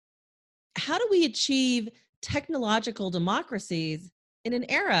how do we achieve technological democracies in an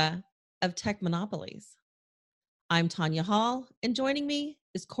era of tech monopolies? I'm Tanya Hall, and joining me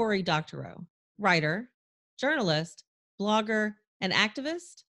is Cory Doctorow, writer, journalist, blogger, and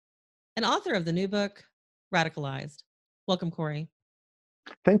activist, and author of the new book, Radicalized. Welcome, Cory.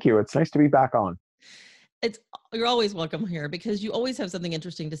 Thank you. It's nice to be back on. You're always welcome here because you always have something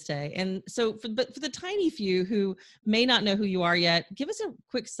interesting to say. And so, but for the tiny few who may not know who you are yet, give us a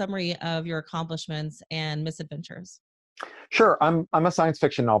quick summary of your accomplishments and misadventures. Sure. I'm a science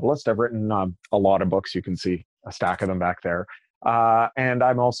fiction novelist. I've written a lot of books. You can see a stack of them back there. And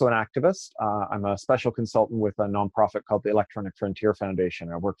I'm also an activist. I'm a special consultant with a nonprofit called the Electronic Frontier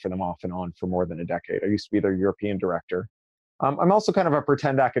Foundation. I worked for them off and on for more than a decade. I used to be their European director. I'm also kind of a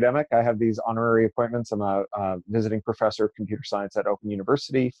pretend academic. I have these honorary appointments. I'm a visiting professor of computer science at Open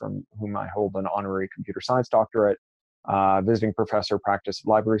University, from whom I hold an honorary computer science doctorate, visiting professor of practice of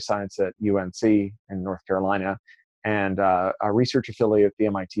library science at UNC in North Carolina, and a research affiliate at the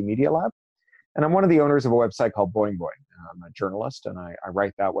MIT Media Lab. And I'm one of the owners of a website called Boing Boing. I'm a journalist, and I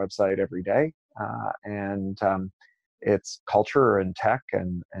write that website every day. It's culture and tech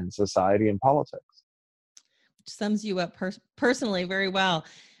and society and politics. Sums you up personally very well.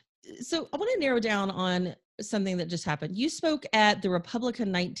 So I want to narrow down on something that just happened. You spoke at the Republica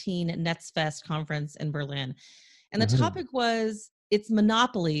 19 NetsFest conference in Berlin, and the topic was it's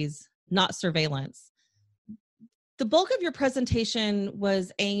monopolies, not surveillance. The bulk of your presentation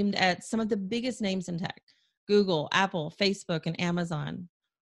was aimed at some of the biggest names in tech: Google, Apple, Facebook, and Amazon.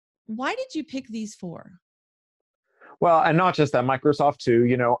 Why did you pick these four? Well, and not just that, Microsoft too.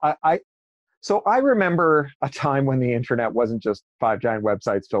 So I remember a time when the internet wasn't just 5 giant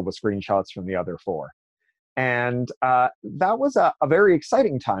websites filled with screenshots from the other 4. And that was a very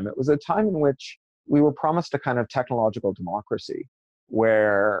exciting time. It was a time in which we were promised a kind of technological democracy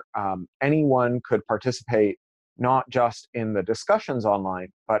where anyone could participate, not just in the discussions online,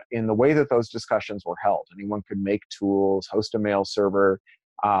 but in the way that those discussions were held. Anyone could make tools, host a mail server,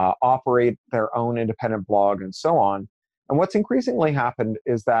 operate their own independent blog, and so on. And what's increasingly happened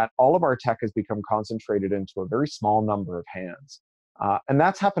is that all of our tech has become concentrated into a very small number of hands. And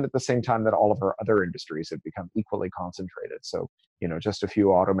that's happened at the same time that all of our other industries have become equally concentrated. So, just a few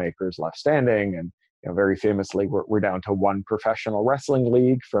automakers left standing. And, very famously, we're down to one professional wrestling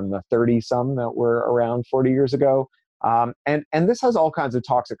league from the 30-some that were around 40 years ago. And this has all kinds of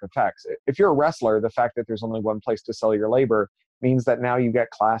toxic effects. If you're a wrestler, the fact that there's only one place to sell your labor means that now you get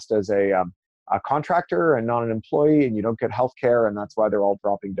classed as a contractor and not an employee, and you don't get health care, and that's why they're all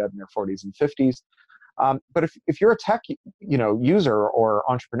dropping dead in their 40s and 50s. But if you're a tech user or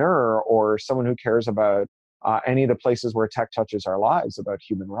entrepreneur or someone who cares about any of the places where tech touches our lives, about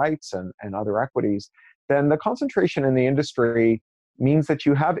human rights and other equities, then the concentration in the industry means that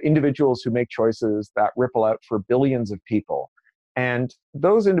you have individuals who make choices that ripple out for billions of people. And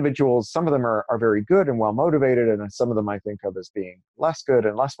those individuals, some of them are very good and well-motivated, and some of them I think of as being less good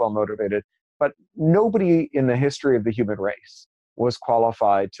and less well-motivated. But nobody in the history of the human race was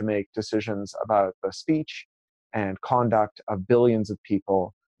qualified to make decisions about the speech and conduct of billions of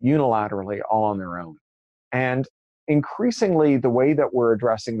people unilaterally, all on their own. And increasingly, the way that we're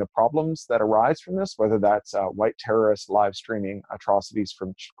addressing the problems that arise from this, whether that's white terrorists live streaming atrocities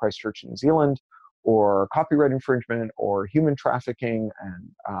from Christchurch, New Zealand, or copyright infringement, or human trafficking,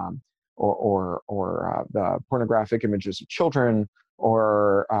 and or the pornographic images of children,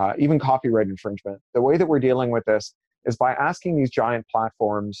 or even copyright infringement. The way that we're dealing with this is by asking these giant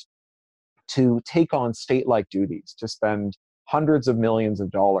platforms to take on state-like duties, to spend hundreds of millions of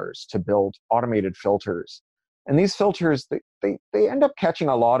dollars to build automated filters. And these filters, they end up catching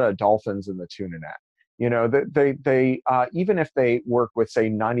a lot of dolphins in the tuna net. They even if they work with, say,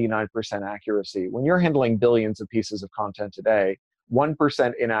 99% accuracy, when you're handling billions of pieces of content today,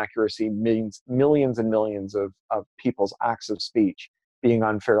 1% inaccuracy means millions and millions of people's acts of speech being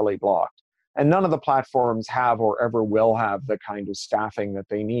unfairly blocked. And none of the platforms have or ever will have the kind of staffing that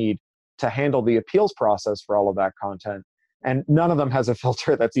they need to handle the appeals process for all of that content. And none of them has a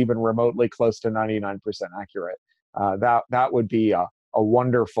filter that's even remotely close to 99% accurate. That would be a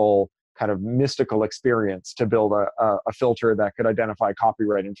wonderful kind of mystical experience to build a filter that could identify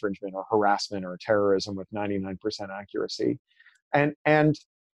copyright infringement or harassment or terrorism with 99% accuracy. And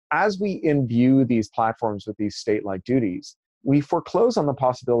as we imbue these platforms with these state-like duties, we foreclose on the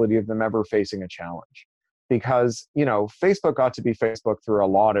possibility of them ever facing a challenge. Because, Facebook got to be Facebook through a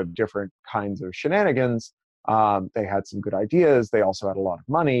lot of different kinds of shenanigans. They had some good ideas. They also had a lot of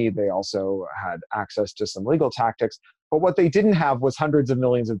money. They also had access to some legal tactics. But what they didn't have was hundreds of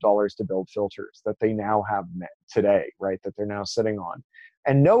millions of dollars to build filters that they now have today, right, that they're now sitting on.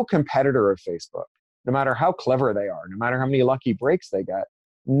 And no competitor of Facebook, no matter how clever they are, no matter how many lucky breaks they get,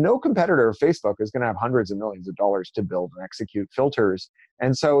 no competitor of Facebook is going to have hundreds of millions of dollars to build and execute filters.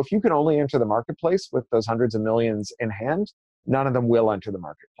 And so if you can only enter the marketplace with those hundreds of millions in hand, none of them will enter the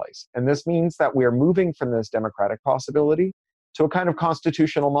marketplace. And this means that we are moving from this democratic possibility to a kind of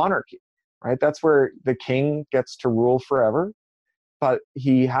constitutional monarchy, right? That's where the king gets to rule forever, but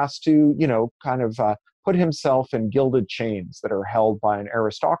he has to, put himself in gilded chains that are held by an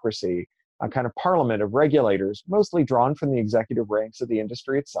aristocracy, a kind of parliament of regulators, mostly drawn from the executive ranks of the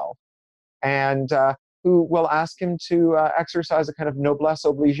industry itself, and who will ask him to exercise a kind of noblesse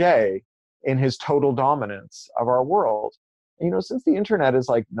oblige in his total dominance of our world. Since the internet is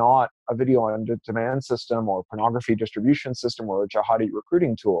like not a video on demand system or pornography distribution system or a jihadi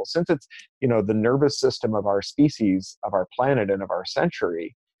recruiting tool, since it's, the nervous system of our species, of our planet, and of our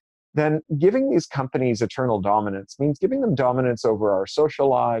century, then giving these companies eternal dominance means giving them dominance over our social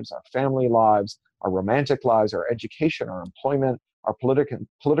lives, our family lives, our romantic lives, our education, our employment, our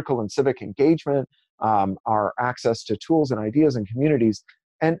political and civic engagement, our access to tools and ideas and communities.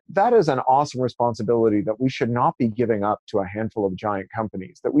 And that is an awesome responsibility that we should not be giving up to a handful of giant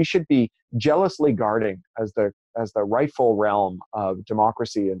companies, that we should be jealously guarding as the rightful realm of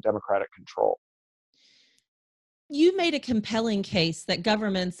democracy and democratic control. You made a compelling case that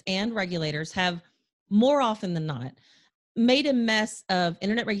governments and regulators have, more often than not, made a mess of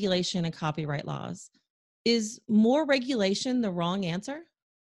internet regulation and copyright laws. Is more regulation the wrong answer?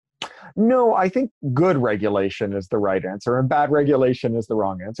 No, I think good regulation is the right answer and bad regulation is the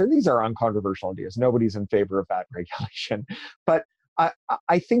wrong answer. These are uncontroversial ideas. Nobody's in favor of bad regulation. But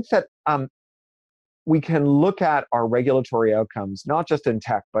I think that we can look at our regulatory outcomes, not just in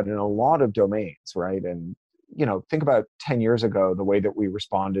tech, but in a lot of domains, right? And think about 10 years ago, the way that we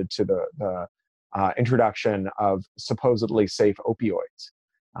responded to the introduction of supposedly safe opioids,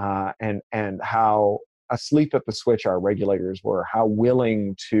 and how asleep at the switch our regulators were, how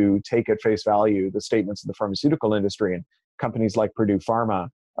willing to take at face value the statements of the pharmaceutical industry and companies like Purdue Pharma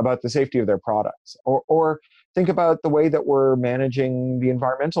about the safety of their products. Or think about the way that we're managing the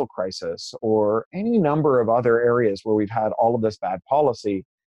environmental crisis or any number of other areas where we've had all of this bad policy.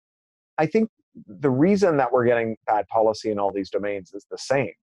 I think the reason that we're getting bad policy in all these domains is the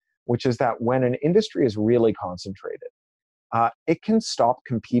same, which is that when an industry is really concentrated, it can stop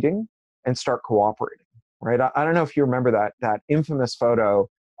competing and start cooperating, right? I don't know if you remember that infamous photo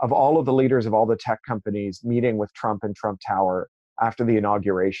of all of the leaders of all the tech companies meeting with Trump in Trump Tower after the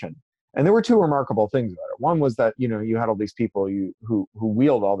inauguration. And there were two remarkable things about it. One was that, you had all these people who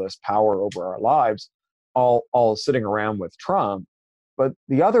wield all this power over our lives, all sitting around with Trump. But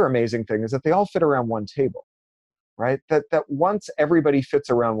the other amazing thing is that they all fit around one table, right? That once everybody fits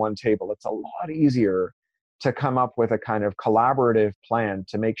around one table, it's a lot easier to come up with a kind of collaborative plan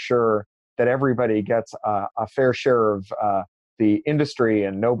to make sure that everybody gets a fair share of the industry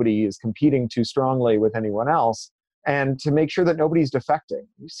and nobody is competing too strongly with anyone else, and to make sure that nobody's defecting.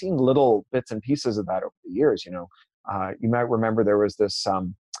 We've seen little bits and pieces of that over the years. You might remember there was this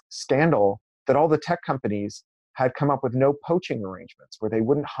scandal that all the tech companies had come up with no poaching arrangements where they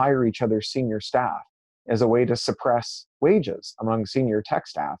wouldn't hire each other's senior staff as a way to suppress wages among senior tech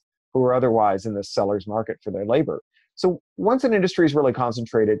staff who are otherwise in the seller's market for their labor. So once an industry is really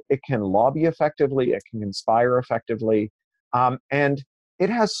concentrated, it can lobby effectively, it can conspire effectively, and it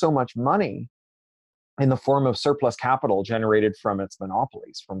has so much money in the form of surplus capital generated from its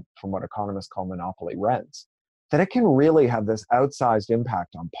monopolies, from what economists call monopoly rents, that it can really have this outsized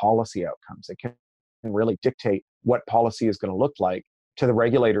impact on policy outcomes. It can really dictate what policy is going to look like to the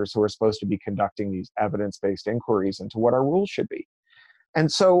regulators who are supposed to be conducting these evidence-based inquiries into what our rules should be.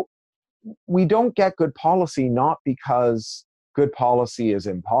 And so we don't get good policy not because good policy is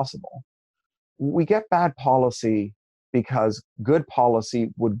impossible. We get bad policy because good policy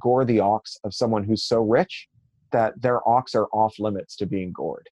would gore the ox of someone who's so rich that their ox are off limits to being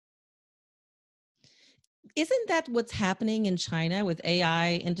gored. Isn't that what's happening in China with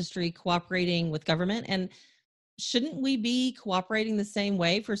AI industry cooperating with government? And shouldn't we be cooperating the same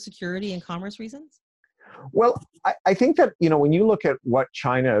way for security and commerce reasons? Well, I think that, when you look at what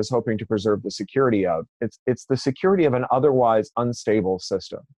China is hoping to preserve the security of, it's the security of an otherwise unstable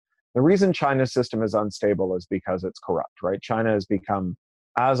system. The reason China's system is unstable is because it's corrupt, right? China has become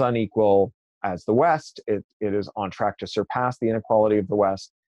as unequal as the West. It is on track to surpass the inequality of the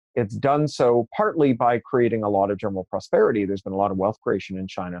West. It's done so partly by creating a lot of general prosperity. There's been a lot of wealth creation in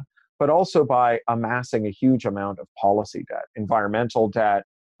China, but also by amassing a huge amount of policy debt, environmental debt,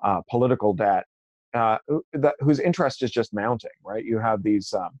 political debt, whose interest is just mounting, right? You have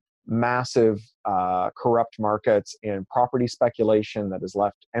these massive corrupt markets in property speculation that has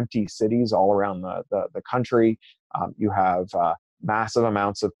left empty cities all around the country. You have massive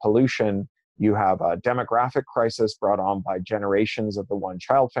amounts of pollution. You have a demographic crisis brought on by generations of the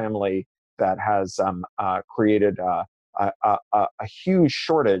one-child family that has created a huge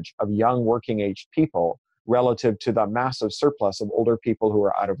shortage of young working-age people relative to the massive surplus of older people who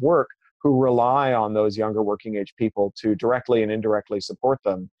are out of work, who rely on those younger working-age people to directly and indirectly support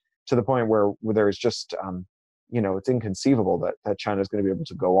them, to the point where there's just, it's inconceivable that China is going to be able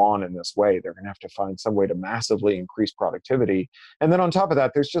to go on in this way. They're going to have to find some way to massively increase productivity. And then on top of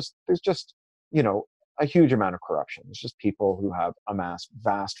that, there's just a huge amount of corruption. There's just people who have amassed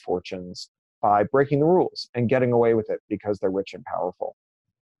vast fortunes by breaking the rules and getting away with it because they're rich and powerful.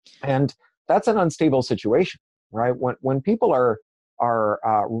 And that's an unstable situation, right? When people are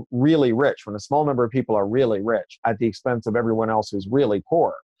really rich, when a small number of people are really rich at the expense of everyone else who's really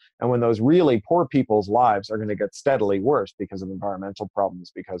poor, and when those really poor people's lives are going to get steadily worse because of environmental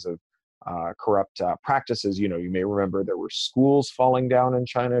problems, because of corrupt practices. You may remember there were schools falling down in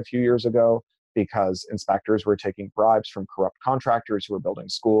China a few years ago because inspectors were taking bribes from corrupt contractors who were building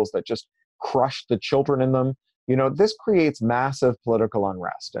schools that just crushed the children in them. This creates massive political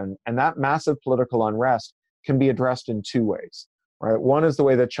unrest, and that massive political unrest can be addressed in two ways. Right, one is the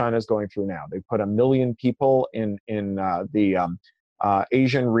way that China is going through now. They put 1 million people in the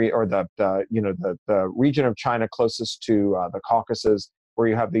Asian or the region of China closest to the Caucasus, where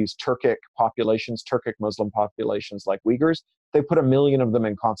you have these Turkic populations, Turkic Muslim populations like Uyghurs. They put 1 million of them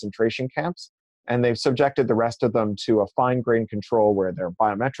in concentration camps, and they've subjected the rest of them to a fine-grained control where their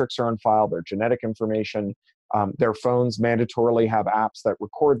biometrics are on file, their genetic information, their phones mandatorily have apps that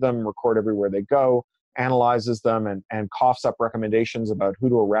record them, record everywhere they go, analyzes them, and coughs up recommendations about who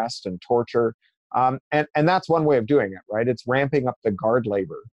to arrest and torture. And that's one way of doing it, right? It's ramping up the guard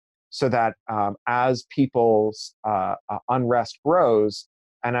labor so that as people's unrest grows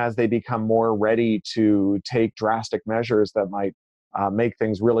and as they become more ready to take drastic measures that might make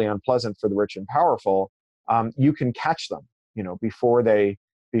things really unpleasant for the rich and powerful, you can catch them, before they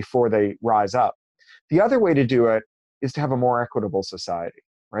rise up. The other way to do it is to have a more equitable society,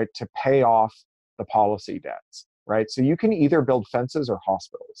 right? To pay off the policy debts, right? So you can either build fences or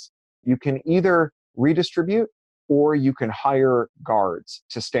hospitals. You can either redistribute or you can hire guards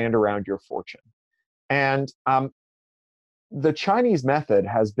to stand around your fortune. And the Chinese method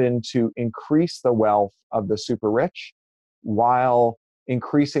has been to increase the wealth of the super rich while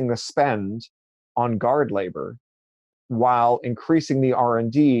increasing the spend on guard labor, while increasing the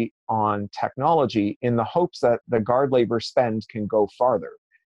R&D on technology in the hopes that the guard labor spend can go farther.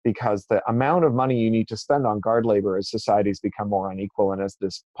 Because the amount of money you need to spend on guard labor as societies become more unequal and as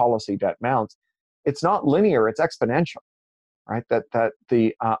this policy debt mounts, it's not linear, it's exponential, right? That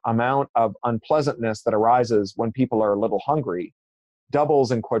the amount of unpleasantness that arises when people are a little hungry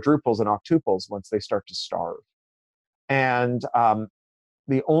doubles and quadruples and octuples once they start to starve. And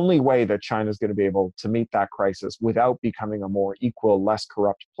the only way that China is going to be able to meet that crisis without becoming a more equal, less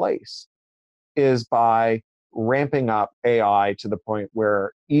corrupt place is by ramping up AI to the point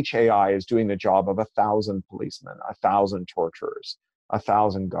where each AI is doing the job of 1,000 policemen, 1,000 torturers,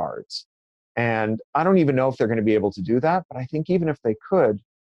 1,000 guards. And I don't even know if they're going to be able to do that, but I think even if they could,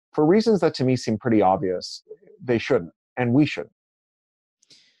 for reasons that to me seem pretty obvious, they shouldn't, and we shouldn't.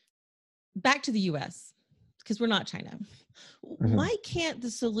 Back to the US, because we're not China. Mm-hmm. Why can't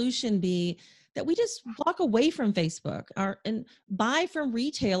the solution be that we just walk away from Facebook and buy from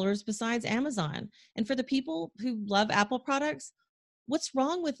retailers besides Amazon? And for the people who love Apple products, what's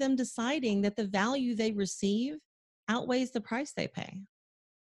wrong with them deciding that the value they receive outweighs the price they pay?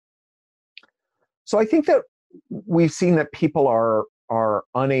 So I think that we've seen that people are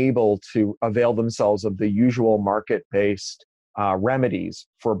unable to avail themselves of the usual market-based remedies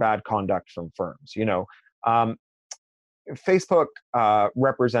for bad conduct from firms. Facebook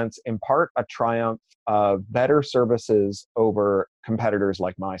represents in part a triumph of better services over competitors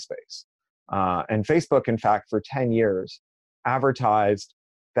like MySpace. And Facebook, in fact, for 10 years, advertised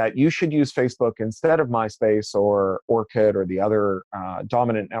that you should use Facebook instead of MySpace or Orkut or the other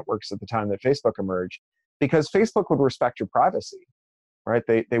dominant networks at the time that Facebook emerged, because Facebook would respect your privacy, right?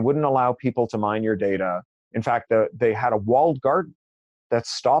 They wouldn't allow people to mine your data. In fact, they had a walled garden that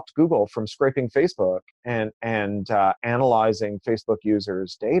stopped Google from scraping Facebook and analyzing Facebook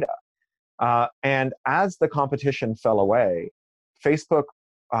users' data. And as the competition fell away, Facebook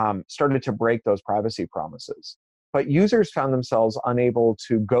started to break those privacy promises. But users found themselves unable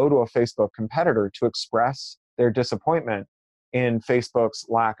to go to a Facebook competitor to express their disappointment in Facebook's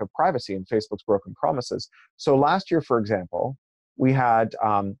lack of privacy and Facebook's broken promises. So last year, for example, we had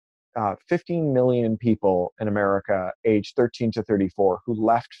 15 million people in America aged 13 to 34 who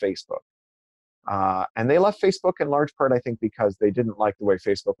left Facebook. And they left Facebook in large part, I think, because they didn't like the way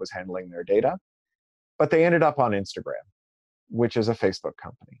Facebook was handling their data. But they ended up on Instagram, which is a Facebook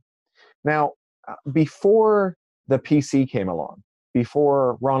company. Now, before the PC came along,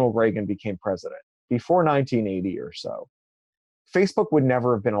 before Ronald Reagan became president, before 1980 or so, Facebook would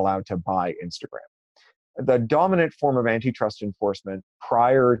never have been allowed to buy Instagram. The dominant form of antitrust enforcement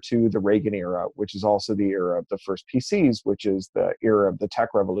prior to the Reagan era, which is also the era of the first PCs, which is the era of the tech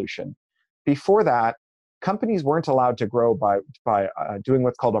revolution. Before that, companies weren't allowed to grow by doing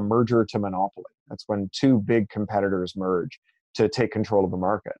what's called a merger to monopoly. That's when two big competitors merge to take control of the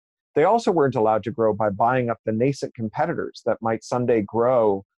market. They also weren't allowed to grow by buying up the nascent competitors that might someday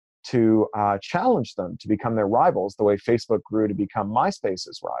grow to challenge them to become their rivals, the way Facebook grew to become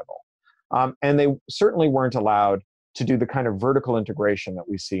MySpace's rival. And they certainly weren't allowed to do the kind of vertical integration that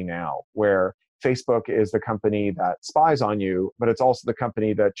we see now, where Facebook is the company that spies on you, but it's also the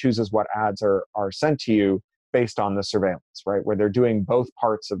company that chooses what ads are sent to you based on the surveillance, right? Where they're doing both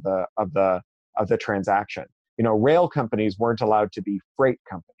parts of the transaction. You know, rail companies weren't allowed to be freight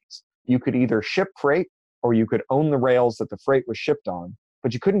companies. You could either ship freight or you could own the rails that the freight was shipped on,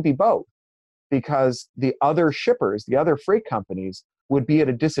 but you couldn't be both, because the other shippers, the other freight companies, would be at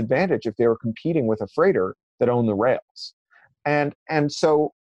a disadvantage if they were competing with a freighter that owned the rails. And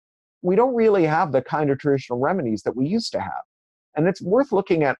so we don't really have the kind of traditional remedies that we used to have. And it's worth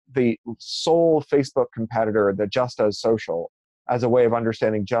looking at the sole Facebook competitor that just does social as a way of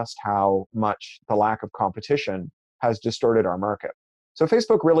understanding just how much the lack of competition has distorted our market. So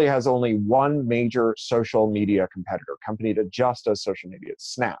Facebook really has only one major social media competitor, company that just does social media.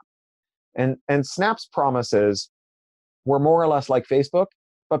 It's Snap. And Snap's promise is, we're more or less like Facebook,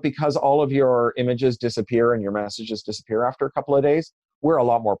 but because all of your images disappear and your messages disappear after a couple of days, we're a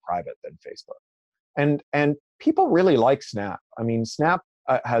lot more private than Facebook. And people really like Snap. I mean, Snap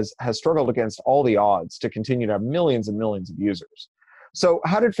has struggled against all the odds to continue to have millions and millions of users. So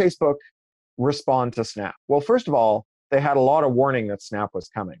how did Facebook respond to Snap? Well, first of all, they had a lot of warning that Snap was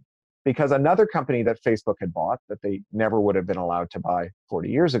coming, because another company that Facebook had bought that they never would have been allowed to buy 40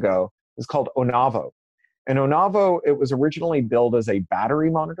 years ago is called Onavo. And Onavo, it was originally built as a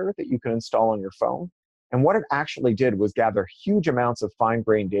battery monitor that you could install on your phone. And what it actually did was gather huge amounts of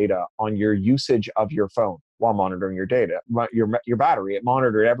fine-grained data on your usage of your phone while monitoring your data, your battery. It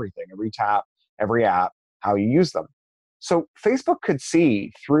monitored everything, every tap, every app, how you use them. So Facebook could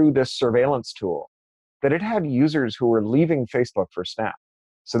see through this surveillance tool that it had users who were leaving Facebook for Snap.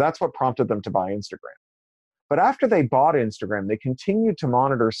 So that's what prompted them to buy Instagram. But after they bought Instagram, they continued to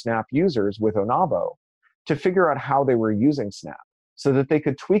monitor Snap users with Onavo to figure out how they were using Snap so that they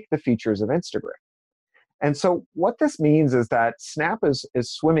could tweak the features of Instagram. And so what this means is that Snap is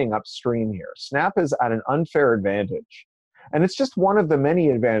swimming upstream here. Snap is at an unfair advantage. And it's just one of the many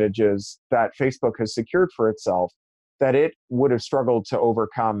advantages that Facebook has secured for itself that it would have struggled to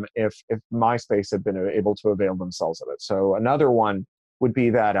overcome if MySpace had been able to avail themselves of it. So another one would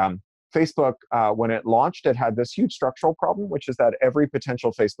be that Facebook, when it launched, it had this huge structural problem, which is that every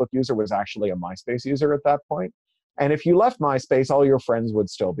potential Facebook user was actually a MySpace user at that point. And if you left MySpace, all your friends would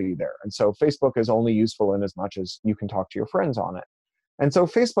still be there. And so Facebook is only useful in as much as you can talk to your friends on it. And so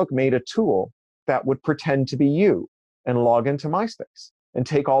Facebook made a tool that would pretend to be you and log into MySpace and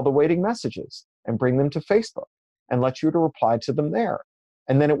take all the waiting messages and bring them to Facebook and let you to reply to them there.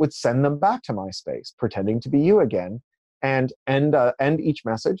 And then it would send them back to MySpace, pretending to be you again, and end each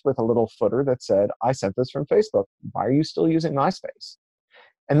message with a little footer that said, I sent this from Facebook. Why are you still using MySpace?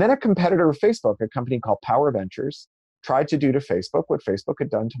 And then a competitor of Facebook, a company called Power Ventures, tried to do to Facebook what Facebook had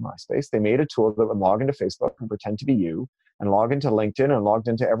done to MySpace. They made a tool that would log into Facebook and pretend to be you, and log into LinkedIn and logged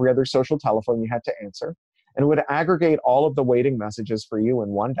into every other social telephone you had to answer, and would aggregate all of the waiting messages for you in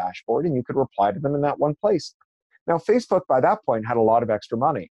one dashboard, and you could reply to them in that one place. Now, Facebook, by that point, had a lot of extra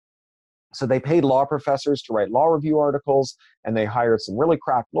money. So they paid law professors to write law review articles, and they hired some really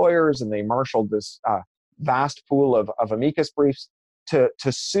crack lawyers, and they marshaled this vast pool of amicus briefs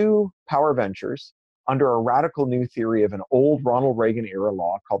to sue Power Ventures under a radical new theory of an old Ronald Reagan era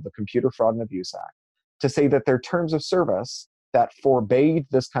law called the Computer Fraud and Abuse Act, to say that their terms of service that forbade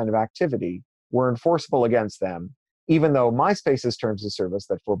this kind of activity were enforceable against them, even though MySpace's terms of service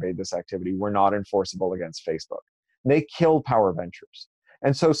that forbade this activity were not enforceable against Facebook. And they killed Power Ventures.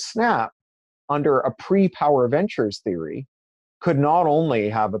 And so Snap, under a pre-Power Ventures theory, could not only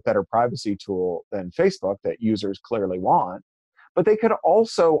have a better privacy tool than Facebook that users clearly want, but they could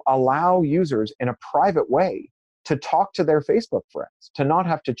also allow users in a private way to talk to their Facebook friends, to not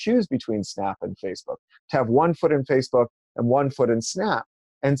have to choose between Snap and Facebook, to have one foot in Facebook and one foot in Snap,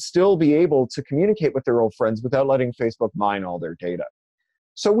 and still be able to communicate with their old friends without letting Facebook mine all their data.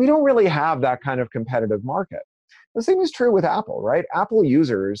 So we don't really have that kind of competitive market. The same is true with Apple, right? Apple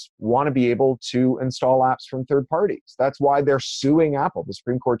users want to be able to install apps from third parties. That's why they're suing Apple. The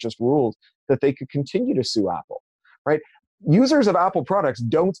Supreme Court just ruled that they could continue to sue Apple, right? Users of Apple products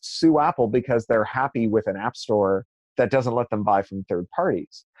don't sue Apple because they're happy with an app store that doesn't let them buy from third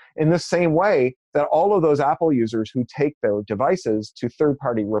parties. In the same way that all of those Apple users who take their devices to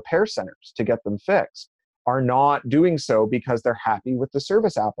third-party repair centers to get them fixed are not doing so because they're happy with the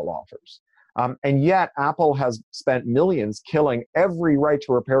service Apple offers. And yet, Apple has spent millions killing every right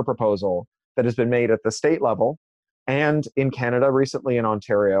to repair proposal that has been made at the state level and in Canada recently in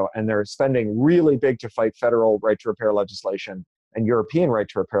Ontario. And they're spending really big to fight federal right to repair legislation and European right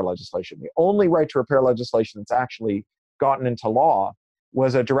to repair legislation. The only right to repair legislation that's actually gotten into law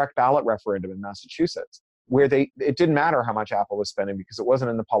was a direct ballot referendum in Massachusetts, where it didn't matter how much Apple was spending because it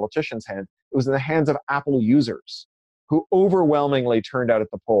wasn't in the politicians' hands. It was in the hands of Apple users who overwhelmingly turned out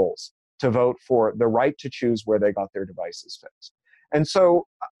at the polls to vote for the right to choose where they got their devices fixed. And so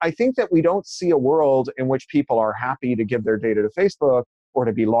I think that we don't see a world in which people are happy to give their data to Facebook or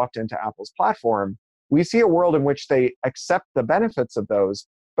to be locked into Apple's platform. We see a world in which they accept the benefits of those,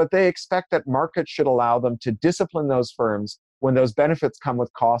 but they expect that markets should allow them to discipline those firms when those benefits come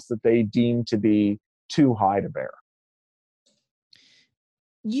with costs that they deem to be too high to bear.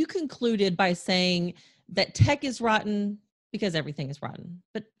 You concluded by saying that tech is rotten because everything is rotten.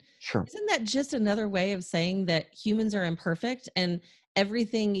 But sure. Isn't that just another way of saying that humans are imperfect and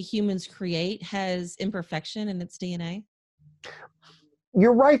everything humans create has imperfection in its DNA?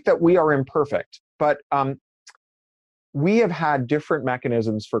 You're right that we are imperfect, but we have had different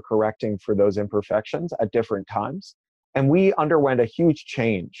mechanisms for correcting for those imperfections at different times. And we underwent a huge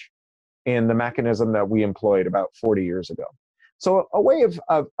change in the mechanism that we employed about 40 years ago. So a way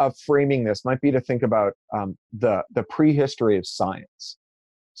of framing this might be to think about the prehistory of science.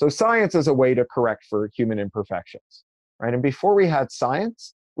 So science is a way to correct for human imperfections, right? And before we had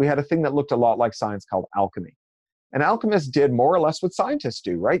science, we had a thing that looked a lot like science called alchemy. And alchemists did more or less what scientists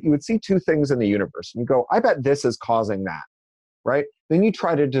do, right? You would see two things in the universe, and you go, I bet this is causing that, right? Then you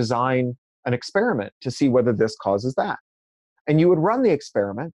try to design an experiment to see whether this causes that. And you would run the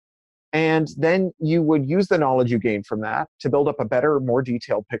experiment, and then you would use the knowledge you gained from that to build up a better, more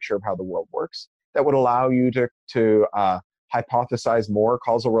detailed picture of how the world works that would allow you to hypothesize more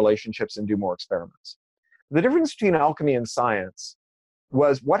causal relationships and do more experiments. The difference between alchemy and science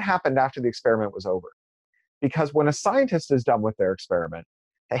was what happened after the experiment was over. Because when a scientist is done with their experiment,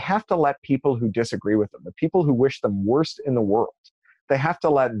 they have to let people who disagree with them, the people who wish them worst in the world, they have to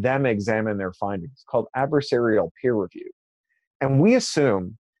let them examine their findings. It's called adversarial peer review. And we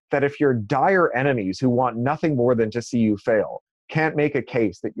assume that if your dire enemies who want nothing more than to see you fail can't make a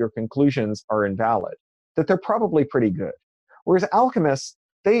case that your conclusions are invalid, that they're probably pretty good. Whereas alchemists,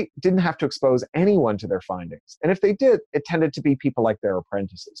 they didn't have to expose anyone to their findings. And if they did, it tended to be people like their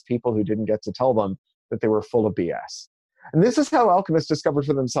apprentices, people who didn't get to tell them that they were full of BS. And this is how alchemists discovered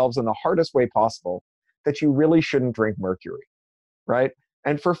for themselves in the hardest way possible that you really shouldn't drink mercury, right?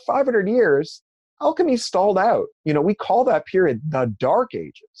 And for 500 years, alchemy stalled out. You know, we call that period the Dark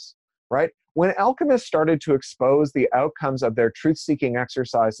Ages, right? When alchemists started to expose the outcomes of their truth-seeking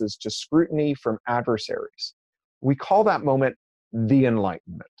exercises to scrutiny from adversaries, we call that moment the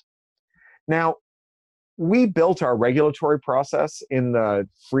Enlightenment. Now, we built our regulatory process in the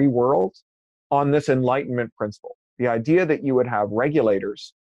free world on this Enlightenment principle, the idea that you would have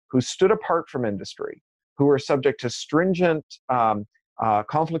regulators who stood apart from industry, who were subject to stringent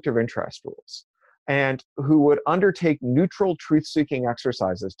conflict of interest rules, and who would undertake neutral truth-seeking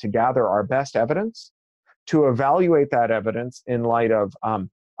exercises to gather our best evidence, to evaluate that evidence in light of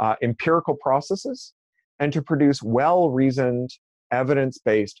empirical processes, and to produce well-reasoned,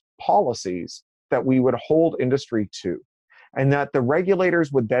 evidence-based policies that we would hold industry to. And that the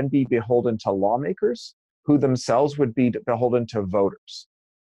regulators would then be beholden to lawmakers, who themselves would be beholden to voters.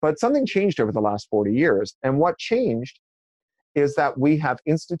 But something changed over the last 40 years. And what changed is that we have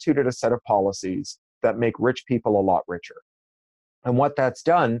instituted a set of policies that make rich people a lot richer. And what that's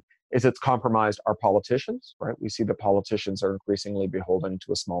done is it's compromised our politicians, right? We see that politicians are increasingly beholden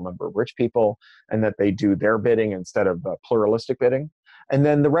to a small number of rich people and that they do their bidding instead of pluralistic bidding. And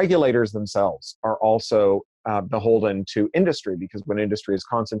then the regulators themselves are also beholden to industry, because when industry is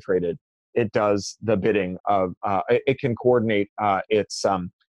concentrated, it does the bidding of, it can coordinate its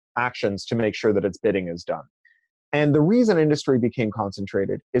actions to make sure that its bidding is done. And the reason industry became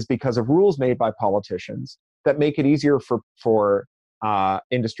concentrated is because of rules made by politicians that make it easier for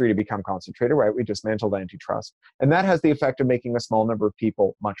industry to become concentrated, right? We dismantled antitrust. And that has the effect of making a small number of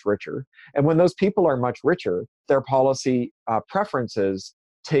people much richer. And when those people are much richer, their policy preferences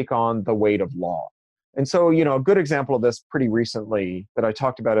take on the weight of law. And so, a good example of this pretty recently that I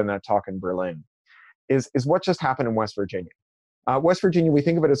talked about in that talk in Berlin is what just happened in West Virginia. West Virginia, we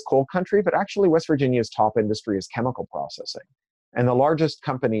think of it as coal country, but actually West Virginia's top industry is chemical processing. And the largest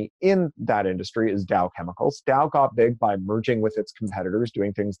company in that industry is Dow Chemicals. Dow got big by merging with its competitors,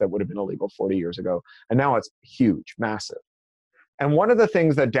 doing things that would have been illegal 40 years ago. And now it's huge, massive. And one of the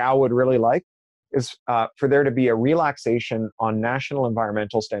things that Dow would really like is for there to be a relaxation on national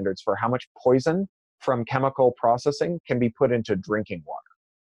environmental standards for how much poison from chemical processing can be put into drinking water,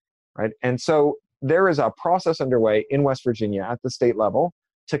 right? And so there is a process underway in West Virginia at the state level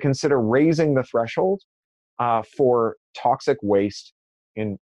to consider raising the threshold for toxic waste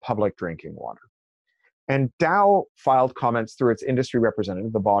in public drinking water. And Dow filed comments through its industry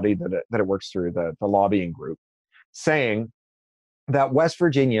representative, the body that it works through, the lobbying group, saying that West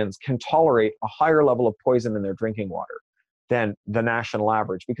Virginians can tolerate a higher level of poison in their drinking water than the national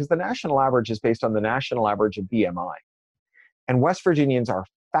average, because the national average is based on the national average of BMI. And West Virginians are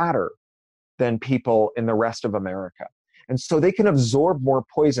fatter than people in the rest of America. And so they can absorb more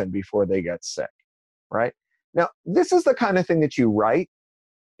poison before they get sick, right? Now, this is the kind of thing that you write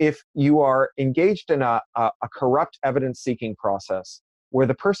if you are engaged in a corrupt evidence-seeking process where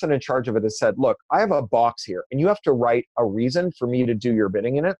the person in charge of it has said, look, I have a box here, and you have to write a reason for me to do your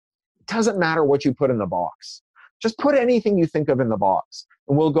bidding in it. It doesn't matter what you put in the box. Just put anything you think of in the box,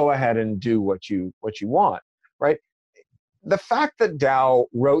 and we'll go ahead and do what you want, right? The fact that Dow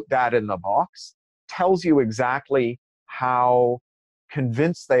wrote that in the box tells you exactly how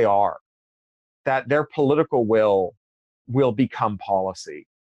convinced they are that their political will become policy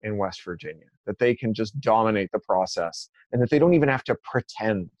in West Virginia, that they can just dominate the process, and that they don't even have to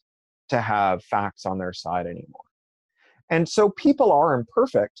pretend to have facts on their side anymore. And so people are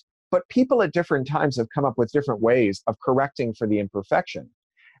imperfect, but people at different times have come up with different ways of correcting for the imperfection.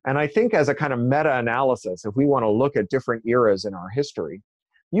 And I think as a kind of meta-analysis, if we want to look at different eras in our history,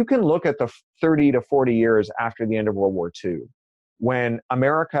 you can look at the 30 to 40 years after the end of World War II, when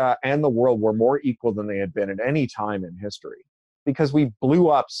America and the world were more equal than they had been at any time in history, because we blew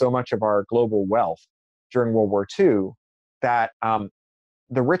up so much of our global wealth during World War II that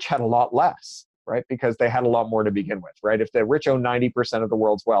the rich had a lot less, right? Because they had a lot more to begin with, right? If the rich own 90% of the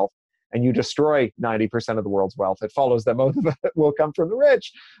world's wealth and you destroy 90% of the world's wealth, it follows that most of it will come from the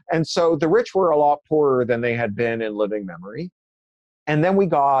rich. And so the rich were a lot poorer than they had been in living memory. And then we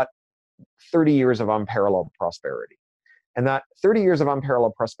got 30 years of unparalleled prosperity. And that 30 years of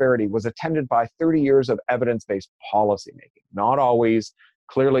unparalleled prosperity was attended by 30 years of evidence-based policymaking. Not always.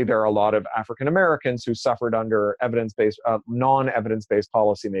 Clearly, there are a lot of African Americans who suffered under evidence-based, non-evidence-based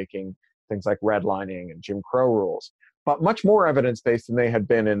policymaking, things like redlining and Jim Crow rules, but much more evidence-based than they had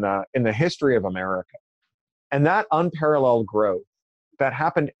been in the history of America. And that unparalleled growth that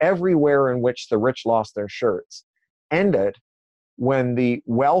happened everywhere in which the rich lost their shirts ended when the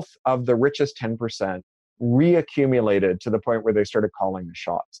wealth of the richest 10% reaccumulated to the point where they started calling the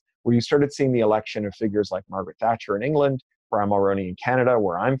shots, where you started seeing the election of figures like Margaret Thatcher in England, Brian Mulroney in Canada,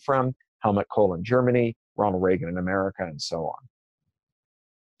 where I'm from, Helmut Kohl in Germany, Ronald Reagan in America, and so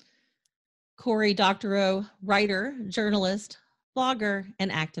on. Cory Doctorow, writer, journalist, blogger, and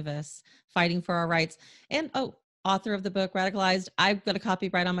activist fighting for our rights, and author of the book Radicalized. I've got a copy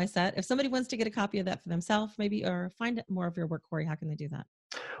right on my set. If somebody wants to get a copy of that for themselves, maybe, or find more of your work, Cory, how can they do that?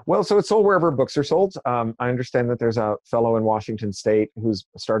 Well, so it's sold wherever books are sold. I understand that there's a fellow in Washington State who's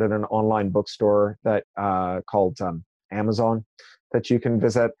started an online bookstore that called Amazon that you can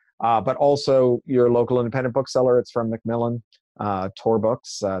visit, but also your local independent bookseller. It's from Macmillan, Tor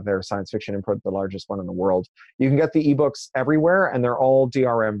Books. They're science fiction import, the largest one in the world. You can get the ebooks everywhere, and they're all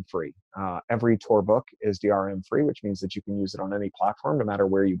DRM free. Every Tor book is DRM free, which means that you can use it on any platform, no matter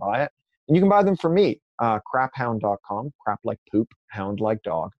where you buy it. And you can buy them from me, craphound.com, crap like poop, hound like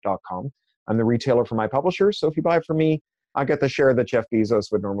dog.com. I'm the retailer for my publisher, so if you buy it from me, I get the share that Jeff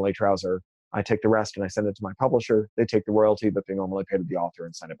Bezos would normally trouser. I take the rest and I send it to my publisher. They take the royalty that they normally pay to the author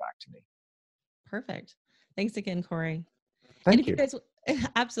and send it back to me. Perfect. Thanks again, Cory. Thank you.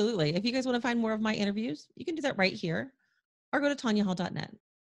 Absolutely. If you guys want to find more of my interviews, you can do that right here or go to tanyahall.net.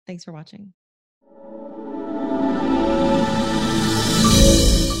 Thanks for watching.